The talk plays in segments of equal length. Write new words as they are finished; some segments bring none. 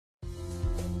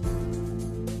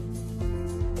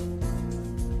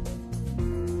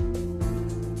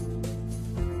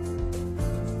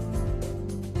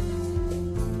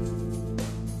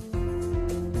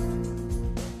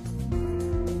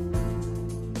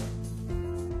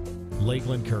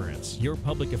Lakeland Currents, your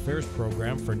public affairs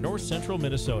program for North Central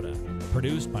Minnesota.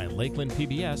 Produced by Lakeland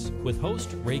PBS with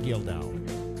host Ray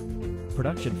Gildow.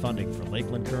 Production funding for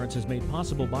Lakeland Currents is made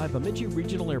possible by Bemidji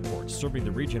Regional Airport, serving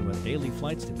the region with daily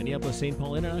flights to Minneapolis-St.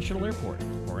 Paul International Airport.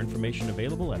 More information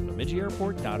available at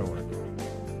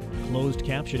bemidjiairport.org. Closed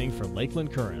captioning for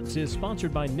Lakeland Currents is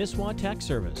sponsored by Nisswa Tax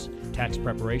Service. Tax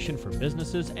preparation for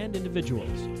businesses and individuals.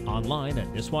 Online at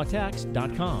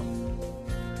nisswatax.com.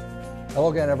 Hello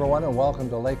again, everyone, and welcome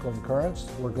to Lakeland Currents.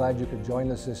 We're glad you could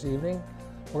join us this evening.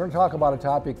 We're going to talk about a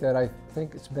topic that I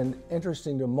think has been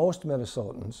interesting to most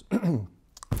Minnesotans.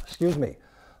 Excuse me.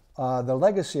 The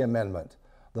Legacy Amendment,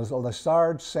 the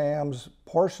Lessard-Sams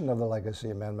portion of the Legacy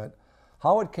Amendment,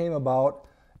 how it came about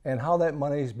and how that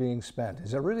money is being spent.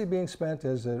 Is it really being spent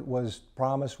as it was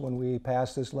promised when we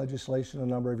passed this legislation a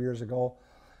number of years ago?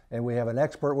 And we have an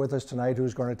expert with us tonight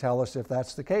who's going to tell us if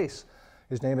that's the case.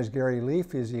 His name is Gary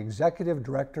Leaf. He's the Executive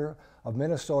Director of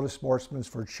Minnesota Sportsmen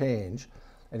for Change.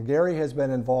 And Gary has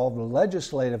been involved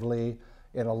legislatively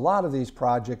in a lot of these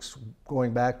projects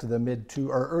going back to the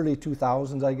early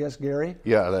 2000s, I guess, Gary?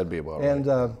 Yeah, that'd be about right.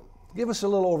 And give us a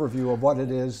little overview of what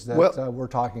it is that we're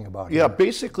talking about Yeah, here.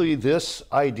 basically this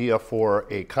idea for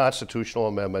a constitutional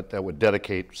amendment that would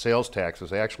dedicate sales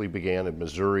taxes actually began in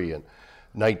Missouri in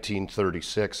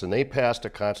 1936, and they passed a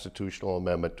constitutional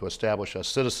amendment to establish a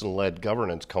citizen-led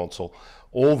governance council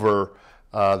over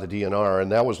the DNR,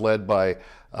 and that was led by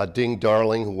Ding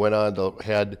Darling, who went on to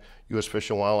head U.S. Fish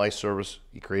and Wildlife Service.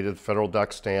 He created the federal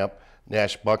duck stamp.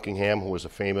 Nash Buckingham, who was a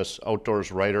famous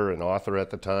outdoors writer and author at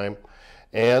the time,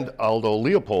 and Aldo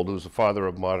Leopold, who's the father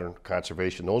of modern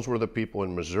conservation. Those were the people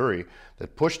in Missouri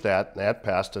that pushed that, and that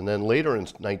passed. And then later in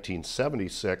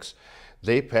 1976,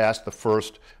 they passed the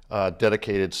first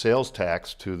dedicated sales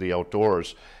tax to the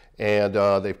outdoors. And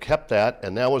they've kept that,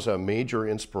 and that was a major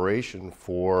inspiration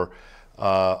for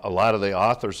a lot of the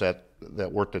authors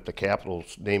that worked at the Capitol,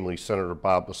 namely Senator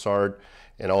Bob Lessard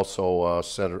and also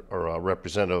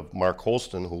Representative Mark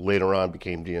Holston, who later on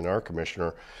became DNR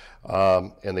Commissioner.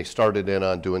 And they started in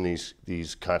on doing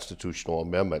these constitutional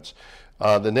amendments.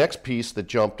 The next piece that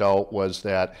jumped out was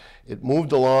that it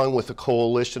moved along with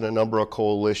a number of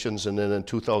coalitions, and then in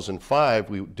 2005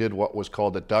 we did what was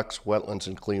called the Ducks, Wetlands,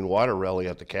 and Clean Water Rally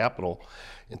at the Capitol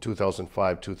in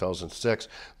 2005-2006.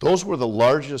 Those were the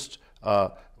largest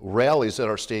rallies at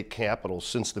our state capitol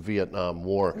since the Vietnam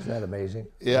War. Isn't that amazing?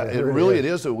 Yeah, it really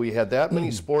is that we had that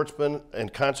many sportsmen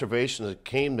and conservationists that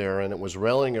came there, and it was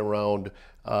rallying around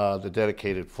the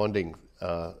dedicated funding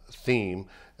theme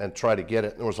and try to get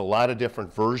it. And there was a lot of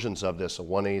different versions of this, a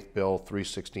 1/8 bill,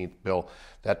 3/16 bill,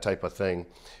 that type of thing.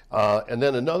 And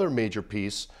then another major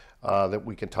piece that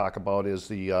we can talk about is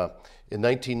in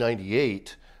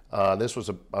 1998, I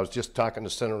was just talking to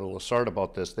Senator Lessard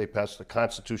about this. They passed the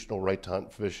constitutional right to hunt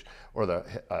and fish, or the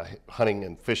Hunting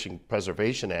and Fishing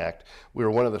Preservation Act. We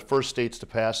were one of the first states to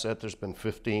pass that. There's been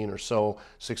 15 or so,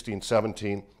 16,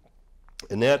 17.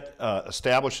 And that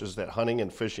establishes that hunting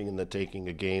and fishing and the taking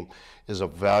of game is a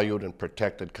valued and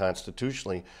protected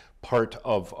constitutionally part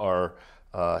of our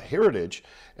heritage.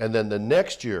 And then the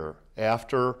next year,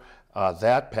 after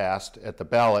that passed at the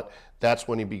ballot, that's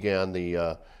when he began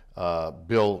the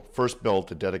first bill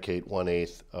to dedicate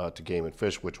 1/8 to game and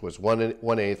fish, which was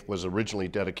 1/8 was originally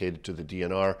dedicated to the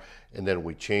DNR, and then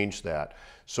we changed that.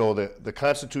 So the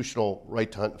constitutional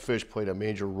right to hunt and fish played a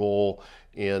major role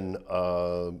in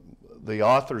the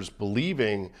authors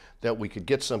believing that we could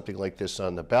get something like this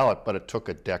on the ballot, but it took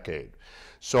a decade.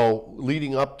 So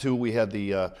leading up to, we had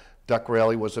the Duck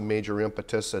Rally was a major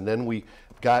impetus, and then we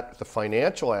got the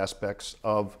financial aspects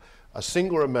of a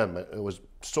single amendment. It was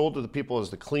sold to the people as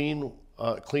the Clean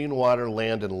Water,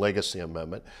 Land, and Legacy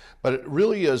Amendment, but it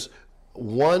really is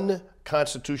one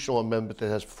constitutional amendment that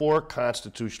has 4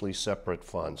 constitutionally separate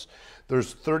funds.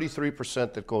 There's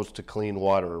 33% that goes to clean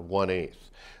water, 1/8.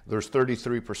 There's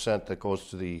 33% that goes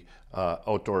to the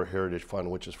Outdoor Heritage Fund,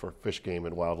 which is for fish, game,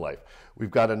 and wildlife. We've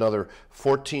got another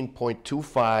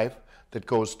 14.25 that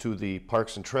goes to the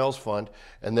Parks and Trails Fund,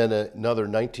 and then another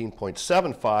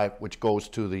 19.75 which goes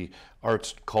to the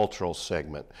Arts Cultural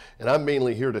segment. And I'm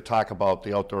mainly here to talk about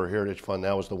the Outdoor Heritage Fund.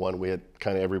 That was the one we had,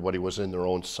 kind of everybody was in their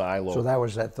own silo. So that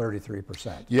was that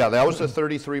 33%. Yeah, that was the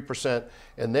 33%.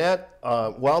 And that,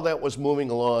 while that was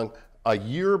moving along, a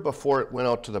year before it went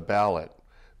out to the ballot,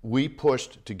 we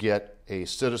pushed to get a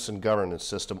citizen governance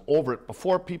system over it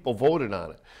before people voted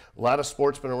on it. A lot of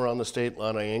sportsmen around the state, a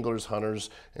lot of anglers, hunters,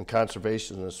 and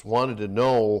conservationists wanted to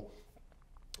know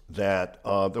that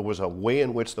there was a way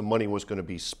in which the money was going to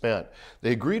be spent.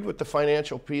 They agreed with the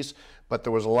financial piece, but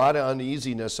there was a lot of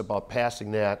uneasiness about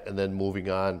passing that and then moving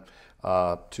on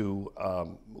to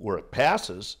where it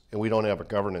passes, and we don't have a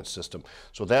governance system.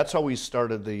 So that's how we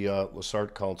started the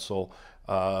Lessard Council,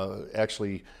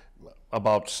 actually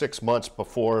about 6 months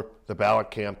before the ballot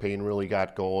campaign really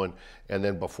got going, and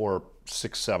then before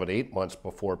 6, 7, 8 months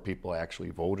before people actually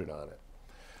voted on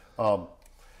it.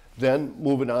 Then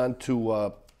moving on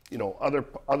to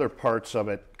other parts of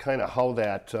it, kind of how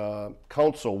that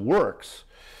council works,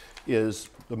 is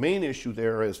the main issue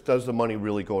there is, does the money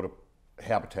really go to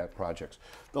habitat projects?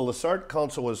 The Lessard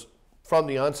Council was from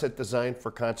the onset designed for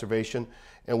conservation,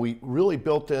 and we really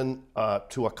built in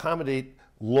to accommodate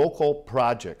local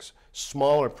projects,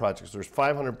 smaller projects. There's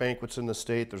 500 banquets in the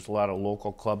state. There's a lot of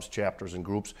local clubs, chapters, and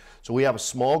groups. So we have a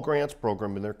small grants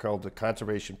program in there called the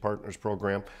Conservation Partners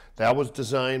Program. That was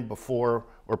designed before,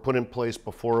 or put in place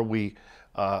before we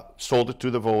sold it to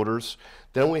the voters.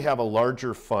 Then we have a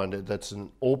larger fund that's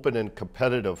an open and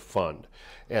competitive fund.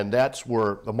 And that's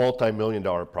where the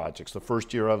multi-million-dollar projects, the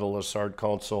first year of the Lessard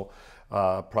Council,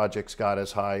 projects got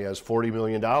as high as $40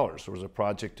 million. There was a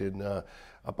project in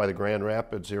up by the Grand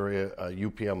Rapids area,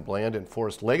 UPM Land and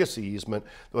Forest Legacy easement.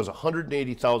 There was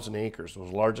 180,000 acres. It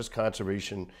was the largest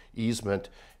conservation easement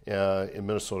in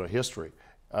Minnesota history.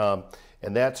 And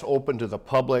that's open to the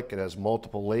public. It has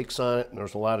multiple lakes on it, and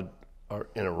there's a lot of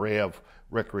an array of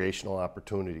recreational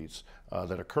opportunities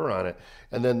that occur on it.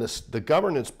 And then the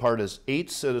governance part is 8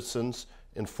 citizens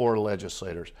and 4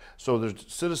 legislators. So there's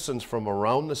citizens from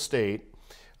around the state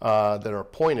that are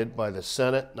appointed by the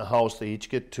Senate and the House. They each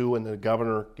get 2, and the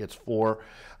governor gets 4.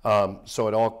 So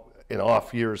it all, in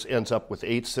off years, ends up with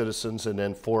 8 citizens and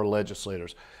then 4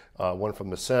 legislators. 1 from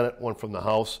the Senate, 1 from the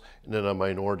House, and then a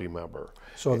minority member.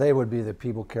 So they would be the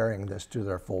people carrying this to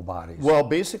their full bodies? Well,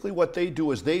 basically what they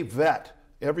do is they vet.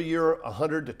 Every year,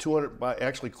 100 to 200,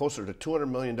 actually closer to $200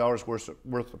 million worth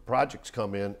of projects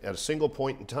come in at a single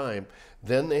point in time.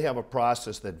 Then they have a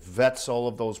process that vets all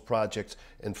of those projects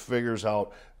and figures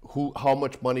out how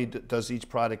much money does each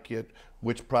project get,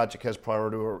 which project has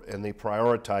priority, and they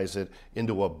prioritize it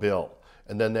into a bill.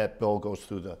 And then that bill goes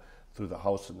through the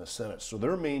House and the Senate. So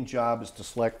their main job is to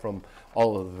select from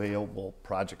all of the available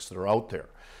projects that are out there.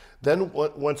 Then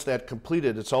once that's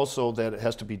completed, it's also that it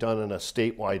has to be done on a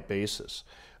statewide basis.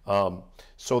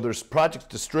 So there's projects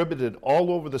distributed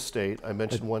all over the state. I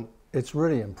mentioned one. It's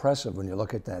really impressive when you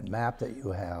look at that map that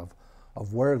you have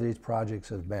of where these projects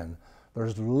have been.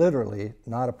 There's literally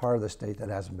not a part of the state that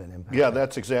hasn't been impacted. Yeah,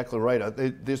 that's exactly right.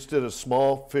 They just did a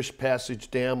small fish passage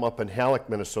dam up in Halleck,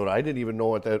 Minnesota. I didn't even know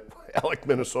what that Halleck,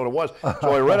 Minnesota was.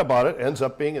 So I read about it. It ends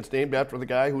up being, it's named after the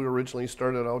guy who originally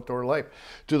started outdoor life.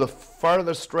 To the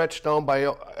farthest stretch down by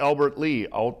Albert Lee,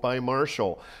 out by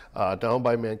Marshall, down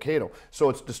by Mankato. So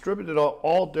it's distributed,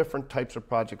 all different types of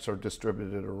projects are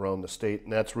distributed around the state,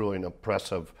 and that's really an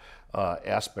impressive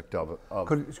aspect of it.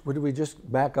 Could we just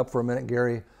back up for a minute,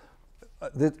 Gary?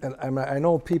 And I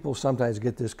know people sometimes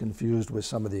get this confused with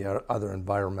some of the other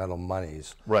environmental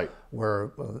monies. Right.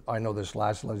 Where I know this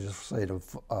last legislative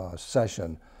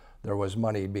session, there was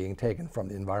money being taken from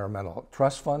the Environmental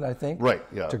Trust Fund, I think. Right,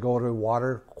 yeah. To go to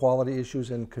water quality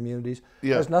issues in communities.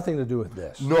 Yeah. It has nothing to do with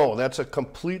this. No, that's a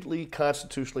completely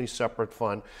constitutionally separate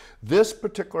fund. This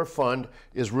particular fund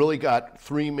has really got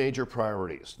 3 major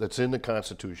priorities that's in the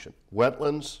Constitution: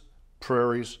 wetlands,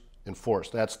 prairies, and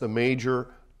forests. That's the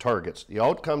major targets. The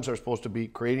outcomes are supposed to be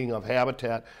creating of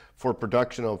habitat for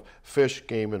production of fish,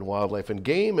 game, and wildlife. And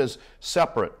game is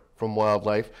separate from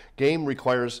wildlife. Game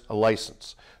requires a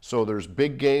license. So there's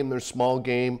big game, there's small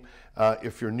game.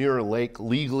 If you're near a lake,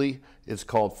 legally, it's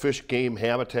called fish game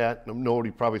habitat.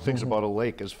 Nobody probably thinks about a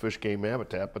lake as fish game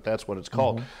habitat, but that's what it's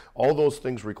called. All those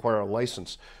things require a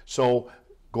license. So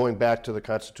going back to the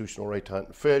constitutional right to hunt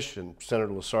and fish, and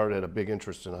Senator Lessard had a big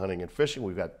interest in hunting and fishing.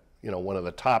 We've got one of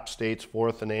the top states,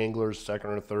 4th in anglers, 2nd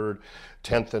or 3rd,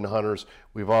 10th in hunters.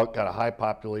 We've all got a high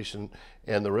population,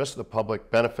 and the rest of the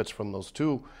public benefits from those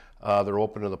too. They're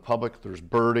open to the public. There's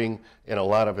birding and a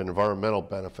lot of environmental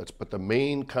benefits. But the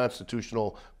main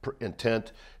constitutional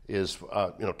intent is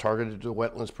targeted to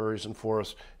wetlands, prairies, and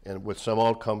forests, and with some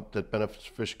outcome that benefits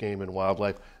fish, game, and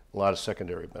wildlife. A lot of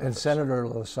secondary benefits. And Senator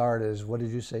Lessard is, what did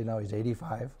you say now, he's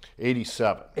 85?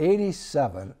 87.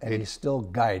 87, and he's still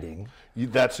guiding.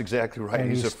 That's exactly right. And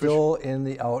he's still in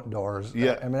the outdoors.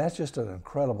 Yeah. I mean, that's just an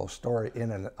incredible story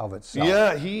in and of itself.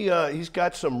 Yeah, he's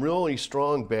got some really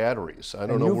strong batteries. I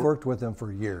don't know. You've worked with him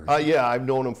for years. Yeah, I've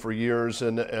known him for years,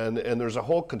 and there's a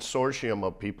whole consortium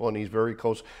of people, and he's very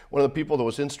close. One of the people that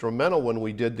was instrumental when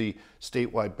we did the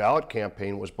statewide ballot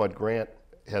campaign was Bud Grant.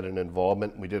 Had an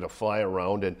involvement. We did a fly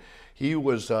around, and he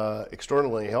was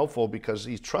extraordinarily helpful because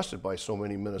he's trusted by so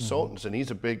many Minnesotans, and he's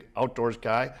a big outdoors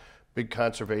guy, big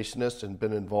conservationist and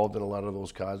been involved in a lot of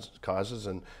those causes,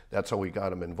 and that's how we got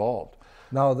them involved.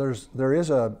 Now, there is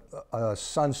a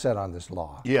sunset on this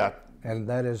law. Yeah. And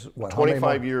that is what?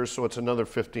 25 years, so it's another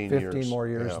 15 years. 15 more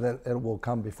years, yeah. then it will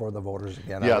come before the voters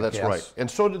again. Yeah, that's right. And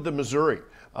so did the Missouri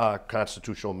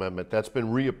constitutional amendment. That's been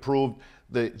reapproved.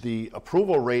 The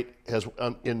approval rate has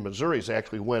in Missouri has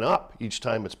actually went up each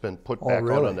time it's been put back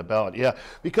out on the ballot. Yeah,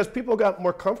 because people got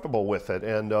more comfortable with it.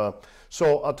 And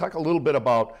so I'll talk a little bit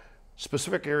about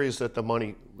specific areas that the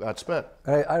money got spent.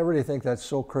 I really think that's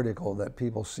so critical that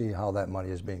people see how that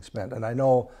money is being spent. And I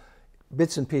know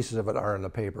bits and pieces of it are in the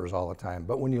papers all the time,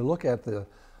 but when you look at the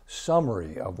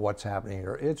summary of what's happening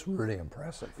here, it's really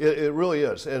impressive. It really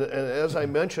is. And as I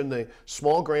mentioned, the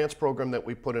small grants program that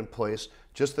we put in place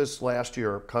just this last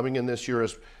year, coming in this year,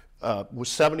 was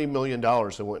 $70 million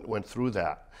that went through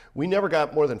that. We never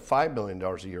got more than $5 million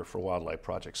a year for wildlife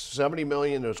projects. $70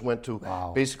 million went to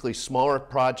basically smaller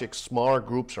projects, smaller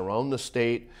groups around the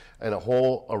state, and a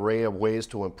whole array of ways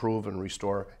to improve and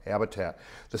restore habitat.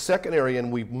 The second area,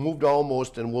 and we've moved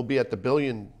almost, and we'll be at the $1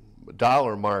 billion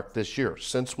mark this year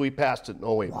since we passed it in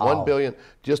 08. $1 billion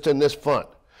just in this fund.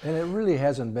 And it really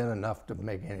hasn't been enough to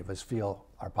make any of us feel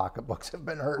our pocketbooks have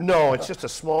been hurt. No, it's just a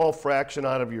small fraction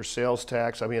out of your sales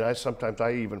tax. I mean, sometimes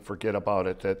I even forget about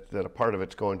it, that a part of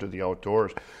it's going to the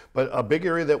outdoors. But a big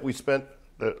area that we spent,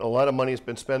 that a lot of money has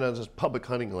been spent on, is public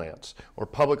hunting lands or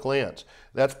public lands.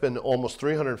 That's been almost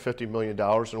 $350 million,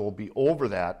 and we'll be over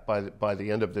that by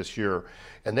the end of this year.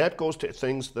 And that goes to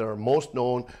things that are most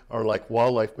known are like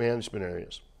wildlife management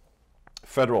areas,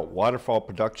 federal waterfowl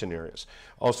production areas,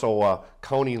 also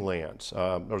county lands.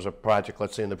 There's a project,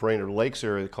 let's say in the Brainerd Lakes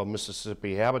area called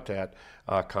Mississippi Habitat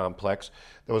Complex.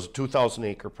 There was a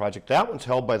 2,000-acre project. That one's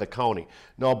held by the county.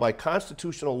 Now, by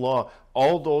constitutional law,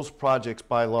 all those projects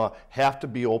by law have to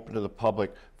be open to the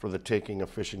public for the taking of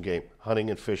fish and game, hunting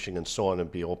and fishing and so on,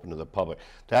 and be open to the public.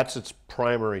 That's its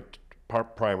primary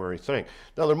thing.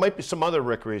 Now, there might be some other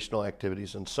recreational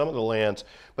activities in some of the lands,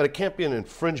 but it can't be an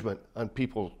infringement on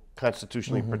people's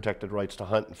constitutionally protected rights to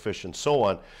hunt and fish and so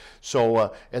on.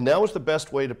 So, and that was the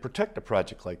best way to protect a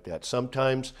project like that.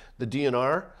 Sometimes the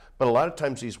DNR, but a lot of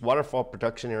times these waterfowl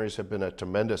production areas have been a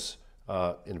tremendous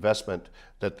investment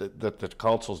that the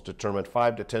council's determined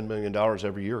 $5 to $10 million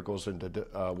every year goes into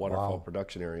waterfowl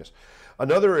production areas.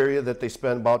 Another area that they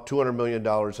spend about $200 million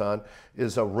on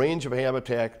is a range of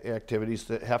habitat activities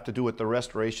that have to do with the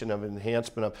restoration of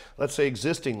enhancement of, let's say,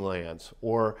 existing lands,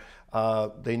 or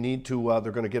they need to,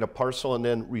 they're going to get a parcel and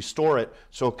then restore it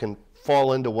so it can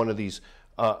fall into one of these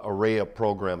array of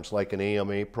programs, like an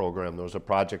AMA program. There was a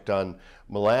project on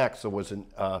Mille Lacs that was an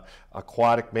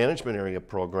aquatic management area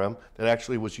program that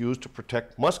actually was used to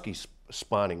protect muskie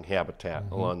spawning habitat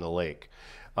along the lake.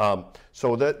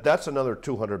 So that's another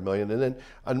 $200 million. And then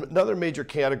another major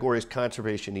category is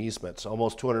conservation easements.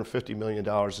 Almost $250 million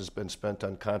has been spent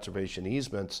on conservation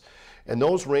easements. And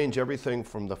those range everything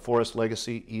from the forest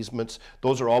legacy easements.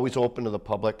 Those are always open to the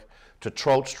public, to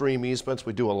trout stream easements.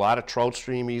 We do a lot of trout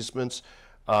stream easements,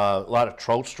 a lot of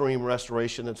trout stream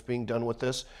restoration that's being done with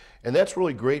this. And that's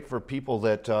really great for people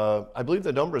that, I believe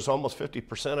the number is almost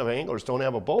 50% of anglers don't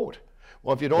have a boat.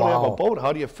 Well, if you don't have a boat,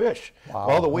 how do you fish?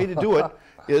 Well, the way to do it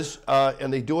is,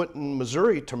 and they do it in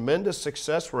Missouri, tremendous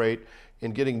success rate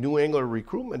in getting new angler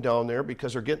recruitment down there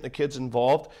because they're getting the kids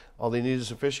involved. All they need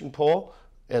is a fishing pole,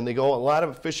 and they go, a lot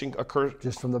of fishing occurs.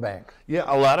 Just from the bank. Yeah,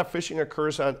 a lot of fishing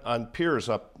occurs on piers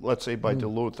up, let's say, by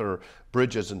Duluth, or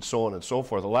bridges and so on and so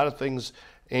forth. A lot of things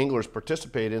anglers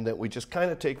participate in that we just kind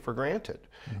of take for granted.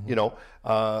 You know,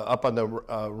 up on the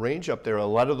range up there, a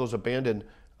lot of those abandoned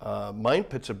mine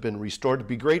pits have been restored to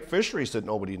be great fisheries that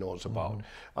nobody knows about.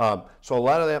 So a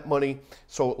lot of that money,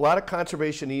 so a lot of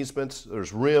conservation easements,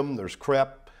 there's RIM, there's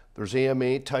CREP, there's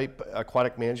AMA type,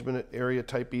 aquatic management area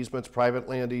type easements, private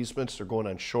land easements, they're going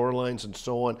on shorelines and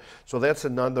so on. So that's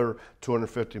another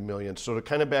 $250 million. So to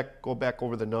kind of go back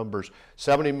over the numbers,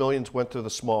 $70 million went to the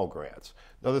small grants.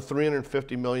 Another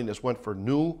 $350 million has went for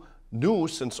new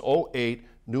since 08,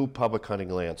 new public hunting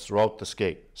lands throughout the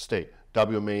state.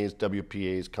 WMAs,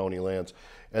 WPAs, county lands,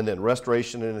 and then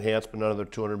restoration and enhancement, another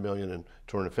 $200 million and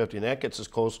 $250, and that gets us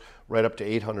close right up to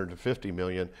 $850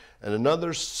 million. And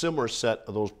another similar set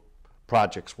of those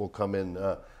projects will come in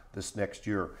this next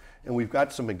year. And we've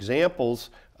got some examples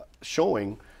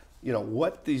showing, you know,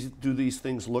 what do these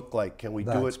things look like? Can we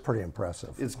do it? That's pretty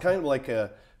impressive. It's kind of like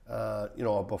a you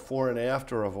know, a before and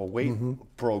after of a weight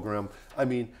program. I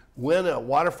mean, when a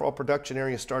waterfowl production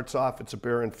area starts off, it's a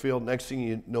barren field. Next thing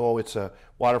you know, it's a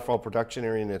waterfowl production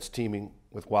area and it's teeming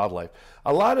with wildlife.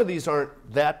 A lot of these aren't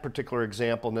that particular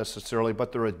example necessarily,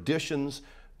 but they're additions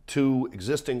to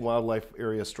existing wildlife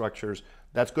area structures.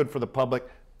 That's good for the public,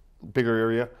 bigger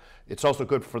area. It's also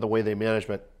good for the way they manage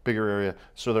it, bigger area,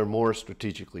 so they're more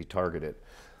strategically targeted.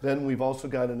 Then we've also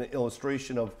got an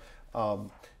illustration of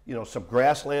some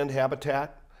grassland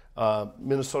habitat.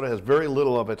 Minnesota has very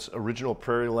little of its original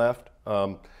prairie left.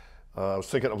 I was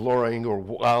thinking of Laura Ingalls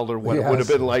Wilder, what it would have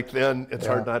been like then. It's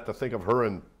hard not to think of her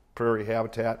in prairie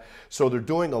habitat. So they're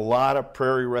doing a lot of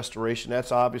prairie restoration.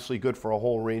 That's obviously good for a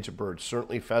whole range of birds,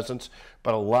 certainly pheasants,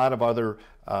 but a lot of other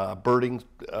birding,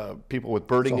 people with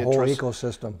birding interests. It's a whole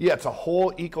ecosystem. Yeah, it's a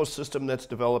whole ecosystem that's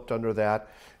developed under that.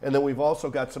 And then we've also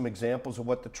got some examples of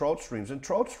what the trout streams. And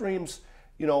trout streams,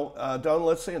 down,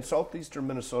 let's say in southeastern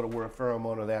Minnesota, where a fair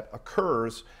amount of that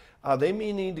occurs, they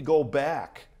may need to go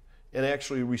back and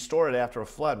actually restore it after a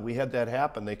flood. We had that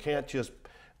happen. They can't just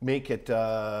make it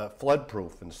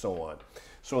flood-proof and so on.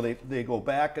 So they go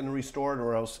back and restore it,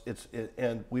 or else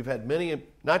and we've had many,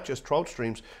 not just trout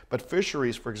streams, but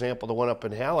fisheries. For example, the one up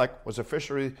in Halleck was a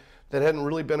fishery that hadn't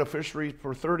really been a fishery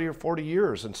for 30 or 40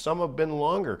 years, and some have been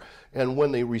longer. And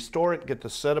when they restore it, get the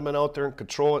sediment out there and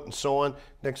control it and so on,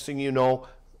 next thing you know,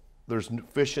 there's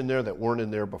fish in there that weren't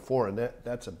in there before, and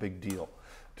that's a big deal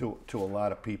to a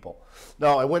lot of people.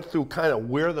 Now, I went through kind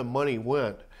of where the money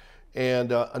went,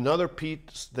 and another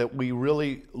piece that we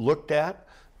really looked at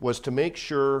was to make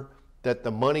sure that the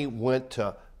money went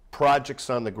to projects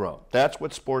on the ground. That's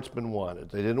what sportsmen wanted.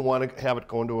 They didn't want to have it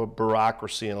go into a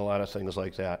bureaucracy and a lot of things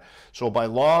like that. So by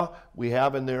law, we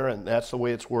have in there, and that's the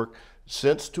way it's worked,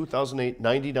 since 2008,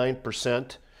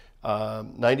 99%,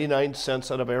 99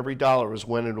 cents out of every dollar has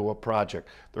went into a project.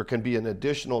 There can be an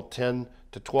additional 10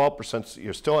 to 12%, so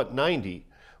you're still at 90,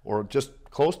 or just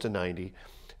close to 90,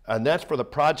 and that's for the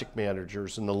project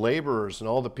managers and the laborers and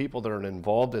all the people that are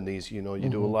involved in these. You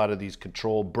do a lot of these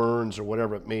controlled burns or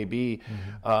whatever it may be.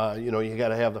 You got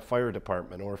to have the fire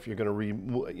department, or if you're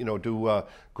going to do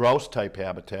grouse type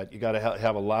habitat, you got to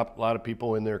have a lot of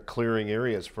people in there clearing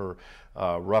areas for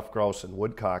rough grouse and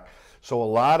woodcock. So a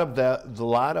lot of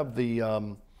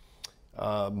the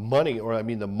money,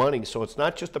 the money, so it's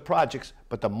not just the projects,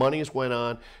 but the monies went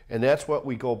on, and that's what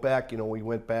we go back. We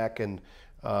went back and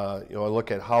I look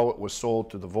at how it was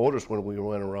sold to the voters when we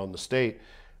went around the state.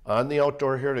 On the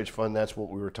Outdoor Heritage Fund, that's what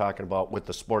we were talking about with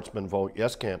the Sportsman Vote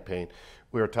Yes campaign.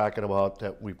 We were talking about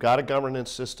that we've got a governance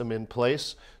system in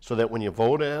place so that when you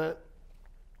vote on it,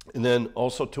 and then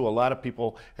also too, a lot of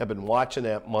people have been watching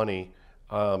that money.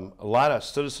 A lot of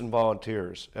citizen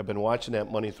volunteers have been watching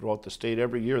that money throughout the state.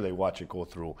 Every year they watch it go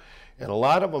through. And a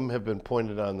lot of them have been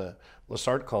pointed on the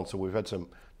Lessard Council. We've had some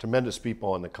tremendous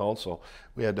people on the council.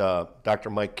 We had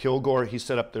Dr. Mike Kilgore. He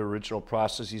set up the original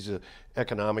process. He's an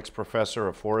economics professor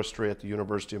of forestry at the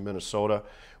University of Minnesota.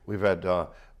 We've had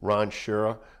Ron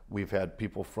Shira. We've had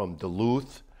people from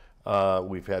Duluth.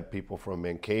 We've had people from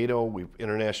Mankato.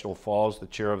 International Falls. The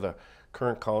chair of the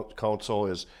current council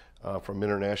is from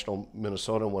International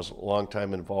Minnesota and was a long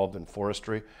time involved in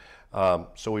forestry.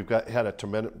 So we've had a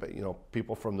tremendous,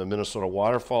 people from the Minnesota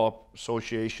Waterfowl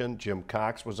Association. Jim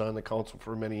Cox was on the council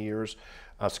for many years.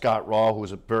 Scott Raw, who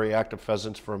was a very active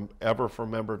pheasants member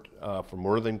from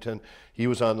Worthington. He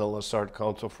was on the Lessard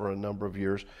Council for a number of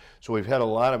years. So we've had a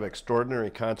lot of extraordinary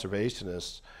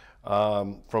conservationists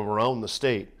from around the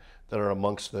state that are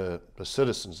amongst the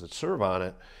citizens that serve on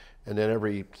it. And then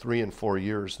every 3 and 4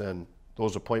 years, then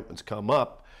those appointments come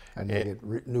up. And you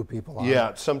get new people on.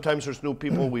 Yeah, sometimes there's new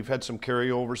people. We've had some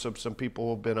carryovers of some people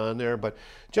who have been on there, but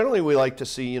generally we like to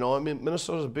see,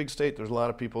 Minnesota's a big state. There's a lot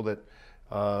of people that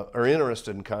are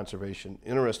interested in conservation,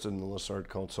 interested in the Lessard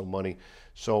Council money.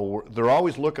 So they're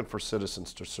always looking for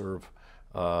citizens to serve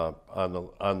on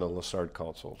the Lessard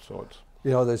Council. So it's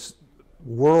this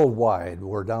worldwide,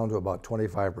 we're down to about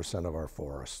 25% of our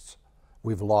forests.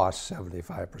 We've lost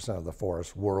 75% of the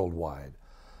forests worldwide.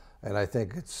 And I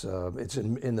think it's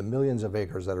in the millions of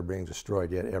acres that are being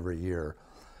destroyed yet every year.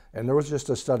 And there was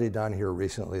just a study done here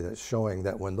recently that's showing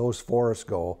that when those forests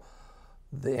go,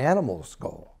 the animals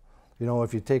go.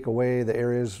 If you take away the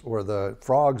areas where the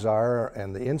frogs are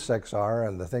and the insects are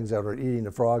and the things that are eating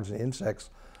the frogs and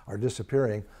insects are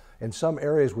disappearing, in some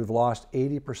areas we've lost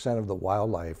 80% of the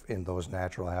wildlife in those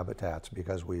natural habitats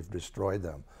because we've destroyed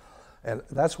them. And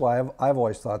that's why I've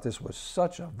always thought this was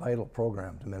such a vital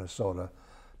program to Minnesota,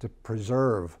 to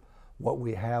preserve what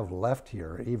we have left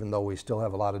here, even though we still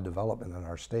have a lot of development in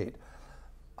our state.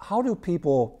 How do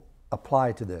people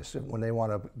apply to this when they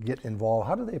want to get involved?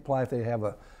 How do they apply if they have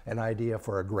an idea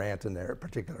for a grant in their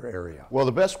particular area? Well,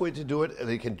 the best way to do it,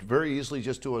 they can very easily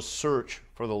just do a search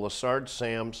for the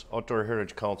Lessard-Sams Outdoor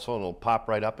Heritage Council, and it'll pop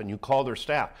right up, and you call their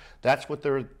staff. That's what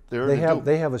they're there to do.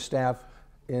 They have a staff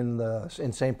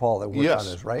in St. Paul that work on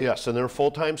this, right? Yes, and they're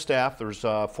full-time staff. There's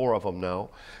 4 of them now.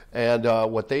 And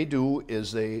what they do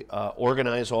is they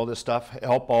organize all this stuff,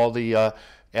 help all the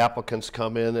applicants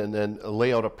come in, and then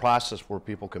lay out a process where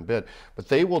people can bid. But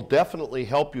they will definitely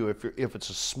help you if it's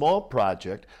a small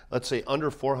project, let's say under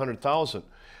 400,000.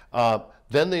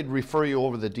 Then they'd refer you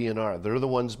over to the DNR. They're the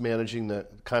ones managing the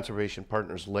Conservation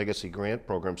Partners Legacy Grant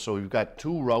Program. So you've got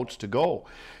 2 routes to go.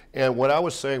 And what I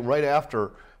was saying right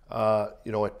after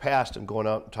it passed and going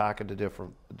out and talking to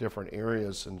different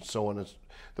areas and so on.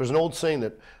 There's an old saying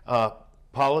that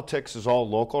politics is all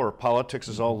local, or politics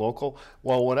is all local.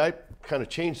 Well, when I kind of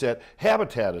changed that,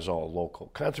 habitat is all local,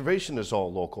 conservation is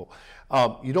all local.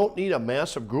 You don't need a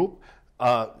massive group.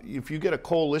 If you get a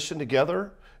coalition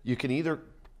together, you can either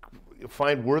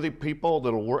find worthy people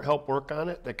that'll help work on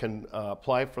it that can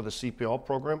apply for the CPL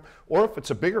program, or if it's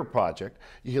a bigger project,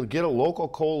 you can get a local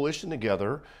coalition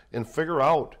together and figure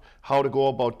out how to go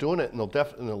about doing it, and the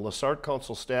Lessard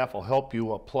Council staff will help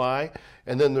you apply,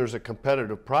 and then there's a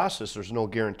competitive process. There's no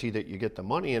guarantee that you get the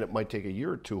money, and it might take a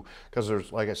year or 2, because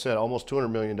there's, like I said, almost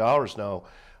 $200 million now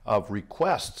of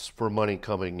requests for money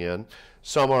coming in.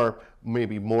 Some are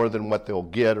maybe more than what they'll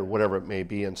get or whatever it may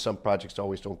be, and some projects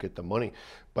always don't get the money.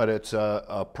 But it's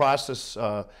a process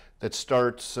that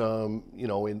starts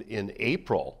in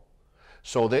April.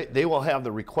 So they will have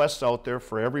the requests out there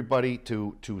for everybody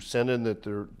to send in that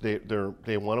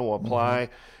they want to apply,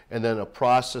 and then a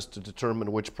process to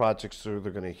determine which projects they're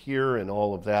going to hear and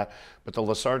all of that. But the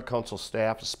Lessard Council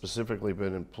staff has specifically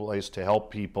been in place to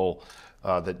help people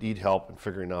that need help in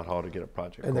figuring out how to get a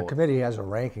project And going. the committee has a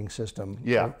ranking system.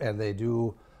 Yeah. And they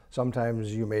do,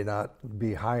 sometimes you may not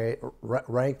be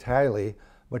ranked highly,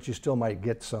 but you still might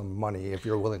get some money if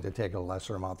you're willing to take a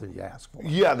lesser amount than you ask for.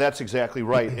 Yeah, that's exactly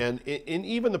right. And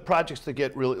even the projects that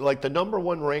get really, like the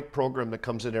 #1 ranked program that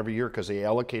comes in every year because they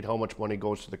allocate how much money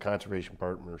goes to the Conservation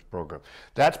Partners program.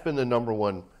 That's been the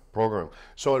 #1 program.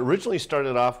 So it originally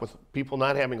started off with people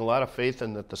not having a lot of faith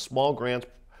in that the small grants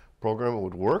program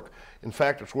would work. In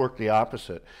fact, it's worked the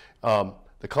opposite.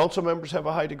 The council members have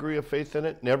a high degree of faith in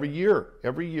it, and every year,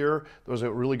 there was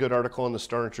a really good article in the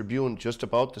Star and Tribune just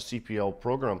about the CPL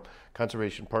program,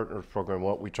 Conservation Partners program,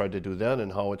 what we tried to do then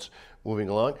and how it's moving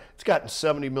along. It's gotten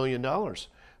 $70 million.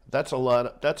 That's a lot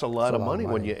of money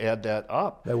when you add that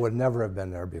up. That would never have been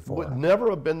there before. Would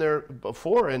never have been there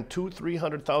before, and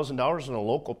 $200,000-300,000 in a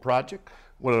local project,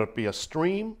 whether it be a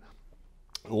stream,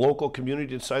 the local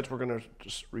community decides we're going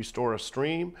to restore a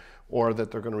stream, or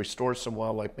that they're going to restore some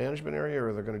wildlife management area,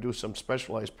 or they're going to do some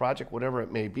specialized project, whatever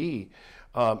it may be.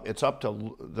 It's up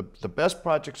to the best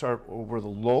projects are where the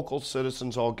local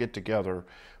citizens all get together,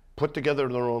 put together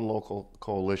their own local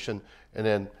coalition, and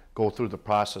then go through the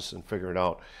process and figure it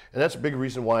out. And that's a big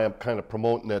reason why I'm kind of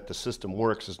promoting that the system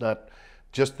works. It's not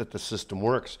just that the system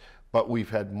works, but we've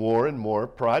had more and more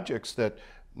projects that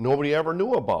nobody ever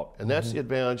knew about. And that's the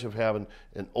advantage of having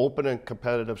an open and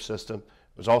competitive system.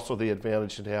 There's also the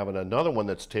advantage of having another one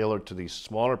that's tailored to these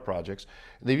smaller projects.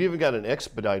 And they've even got an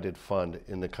expedited fund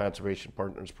in the Conservation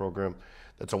Partners program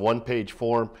that's a 1-page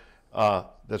form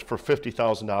that's for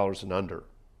 $50,000 and under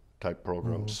type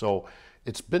program. So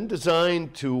it's been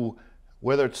designed to,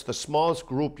 whether it's the smallest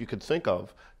group you could think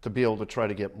of, to be able to try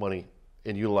to get money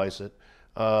and utilize it.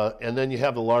 And then you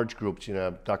have the large groups, you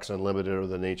know, Ducks Unlimited or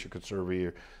the Nature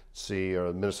Conservancy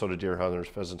or Minnesota Deer Hunters,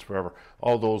 Pheasants Forever.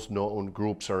 All those known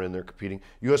groups are in there competing.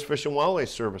 U.S. Fish and Wildlife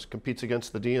Service competes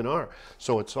against the DNR.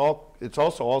 So it's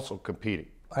also competing.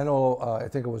 I know, I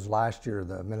think it was last year,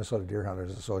 the Minnesota Deer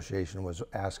Hunters Association was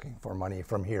asking for money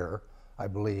from here, I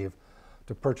believe,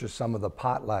 to purchase some of the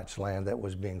potlatch land that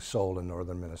was being sold in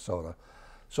northern Minnesota.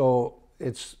 So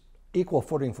it's equal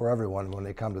footing for everyone when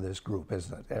they come to this group,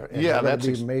 isn't it? And yeah, that's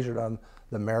be measured on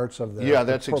the merits of the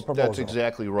that's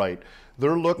exactly right.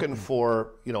 They're looking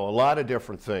for, you know, a lot of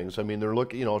different things. I mean, they're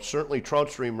looking, you know, certainly trout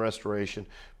stream restoration.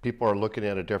 People are looking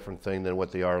at a different thing than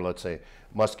what they are, let's say,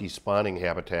 muskie spawning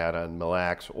habitat on Mille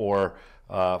Lacs or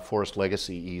forest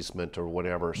legacy easement or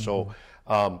whatever. So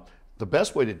the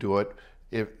best way to do it,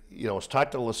 is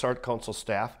talk to the Lessard Council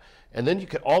staff. And then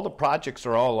all the projects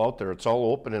are all out there. It's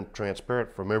all open and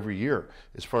transparent from every year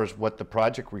as far as what the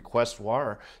project requests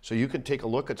are. So you can take a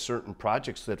look at certain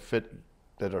projects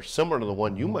that are similar to the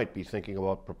one you might be thinking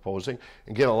about proposing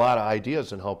and get a lot of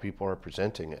ideas on how people are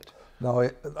presenting it. Now,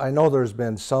 I know there's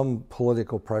been some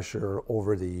political pressure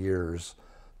over the years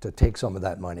to take some of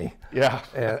that money. Yeah,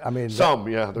 I mean, there's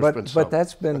been some. But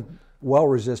that's been well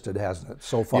resisted, hasn't it,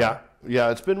 so far?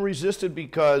 Yeah, it's been resisted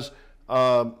because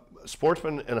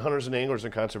sportsmen and hunters and anglers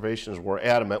and conservationists were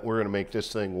adamant we're going to make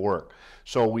this thing work.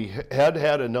 So we had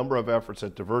a number of efforts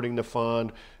at diverting the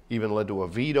fund, even led to a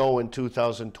veto in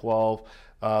 2012.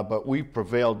 But we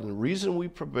prevailed, and the reason we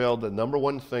prevailed, the number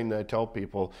one thing that I tell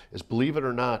people is, believe it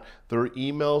or not, there are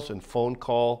emails and phone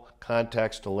call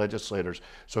contacts to legislators.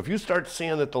 So if you start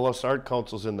seeing that the Lessard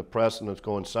Council's in the press and it's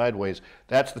going sideways,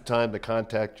 that's the time to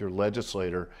contact your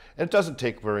legislator. And it doesn't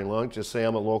take very long. Just say,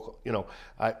 I'm a local,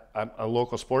 I'm a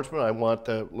local sportsman. I want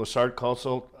the Lessard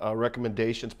Council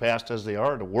recommendations passed as they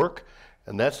are to work.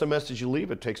 And that's the message you leave.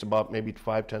 It takes about maybe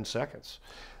 5-10 seconds.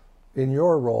 In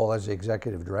your role as the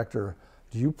executive director,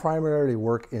 do you primarily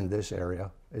work in this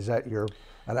area? Is that your,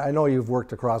 and I know you've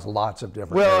worked across lots of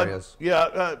different areas.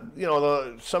 Yeah,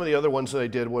 some of the other ones that I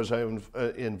did was I was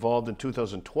involved in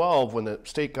 2012 when the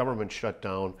state government shut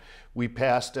down. We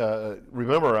passed,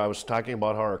 remember I was talking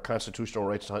about how our constitutional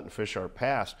rights to hunt and fish are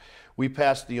passed. We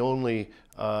passed the only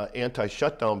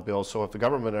anti-shutdown bill, so if the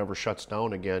government ever shuts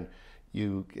down again,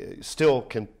 you still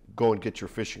can go and get your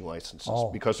fishing licenses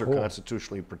because they're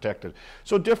constitutionally protected.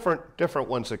 So different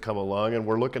ones that come along, and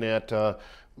we're looking at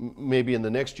maybe in the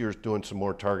next years doing some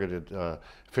more targeted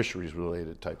fisheries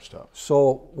related type stuff.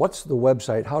 So what's the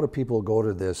website? How do people go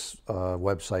to this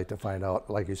website to find out,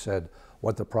 like you said,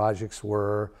 what the projects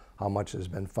were, how much has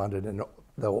been funded, and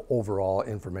the overall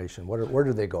information? Where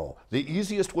do they go? The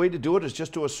easiest way to do it is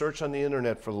just do a search on the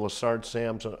internet for the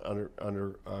Lessard-Sams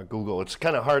under Google. It's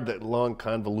kind of hard, that long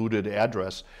convoluted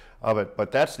address of it,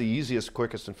 but that's the easiest,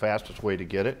 quickest, and fastest way to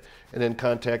get it. And then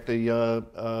contact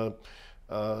the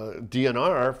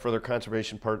DNR for their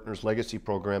Conservation Partners Legacy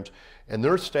programs. And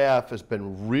their staff has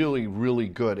been really, really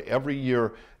good every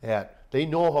year they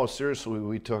know how seriously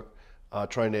we took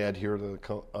trying to adhere to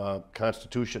the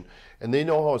Constitution. And they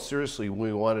know how seriously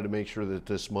we wanted to make sure that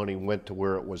this money went to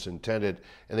where it was intended.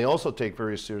 And they also take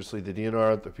very seriously, the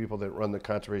DNR, the people that run the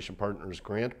Conservation Partners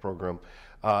Grant Program,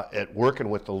 at working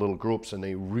with the little groups, and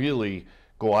they really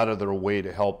go out of their way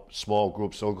to help small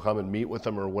groups. So come and meet with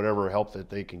them or whatever help that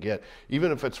they can get,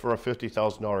 even if it's for a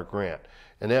 $50,000 grant.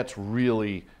 And that's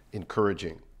really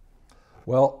encouraging.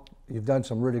 Well, you've done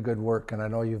some really good work, and I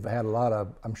know you've had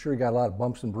I'm sure you got a lot of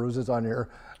bumps and bruises on your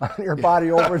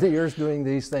body over the years doing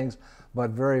these things,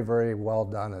 but very, very well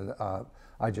done. And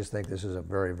I just think this is a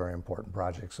very, very important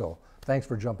project. So thanks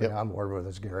for jumping on board with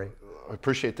us, Gary. I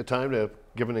appreciate the time to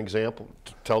give an example,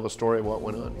 to tell the story of what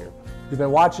went on here. You've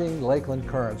been watching Lakeland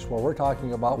Currents, where we're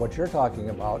talking about what you're talking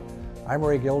about. I'm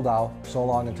Ray Gildow. So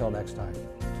long until next time.